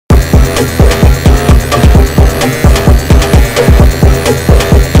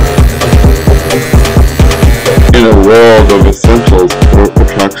of essentials for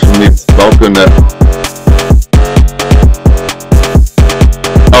attraction meets falconet.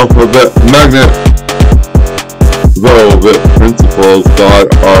 Alphabet magnet. Velvet principles God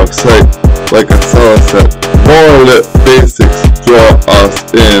are sight like a salicet. Varlet basics draw us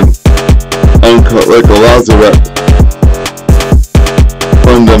in. Uncut like a lazaret.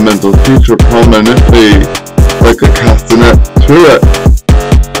 Fundamental feature prominently like a castanet. Turret.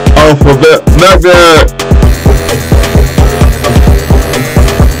 Alphabet magnet.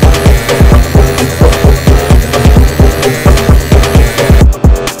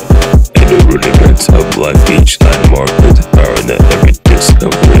 Rudiments of life, each landmark is a baronet. Every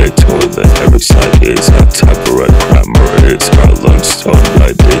discovery I told that every side is a taboret. Grammar is our lodestone.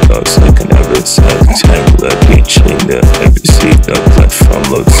 I dig us like an avocet. Taglet, each signet. Every taglet from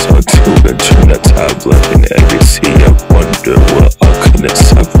lodestone to internet tablet. In every sea I wonder what alkanet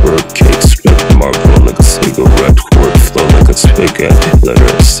suffragate. Spread marble like a cigarette. Word flow like a spigot.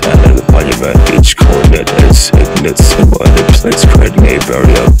 Letter stand at the monument. Each coronet and signet. Symbol in place creating a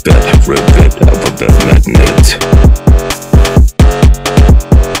vartabet, rivet, avocet, magnet.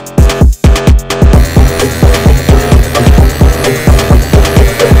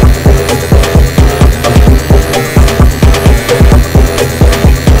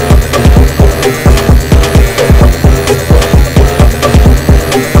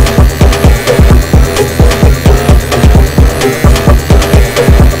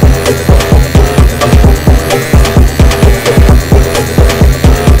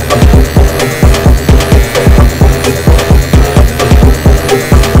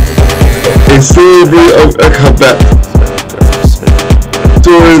 Syllabary of ecabet.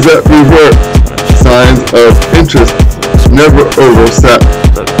 Stories that revert. Signs of interest. Never overset.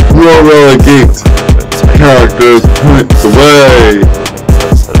 Nor relagate. Characters point the way.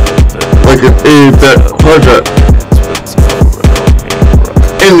 Like an ecabet quadrat.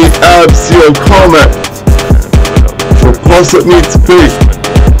 In the abseal coronet. Repulsive meets fate.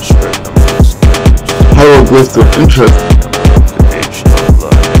 Hieroglyphs of interest.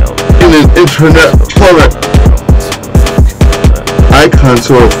 In an internet planet.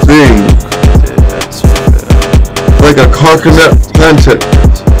 Icons or thing. Like a castanet planted.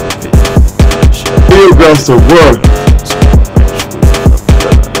 Ideographs of worth.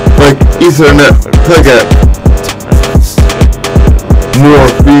 Like Ethernet taglet.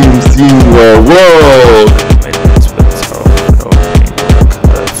 Morphine seen the world.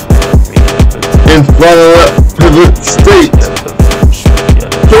 In Varlet pivot state.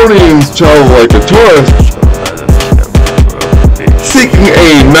 Phonemes travel like a tourist, seeking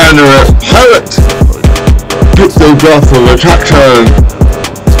a manner pilot, pictograph of attraction,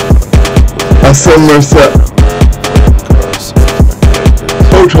 a somerset,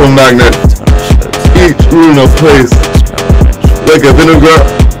 photomagnet, each rune of place, like a vinegar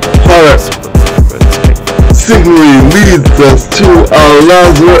pilot, signally leads us to our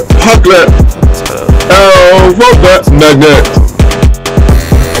lazaret taglet, alphabet magnet.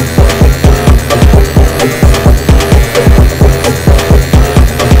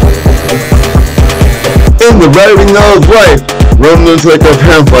 In the writing of life, remnants like a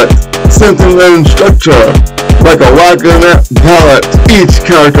pamphlet, something in structure, like a wagonet palette, each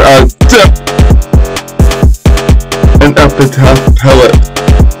character a dip, an epitaph pellet,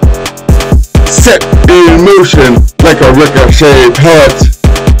 set in motion like a ricochet pellet,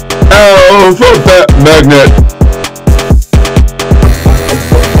 alphabet magnet.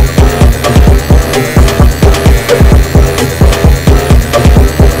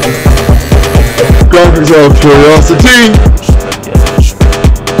 Graphics of curiosity.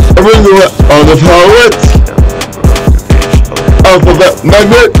 A ringlet on the taboret. Alphabet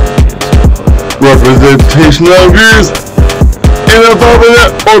magnet. Representation of views in a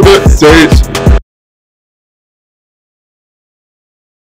baronet orbit state.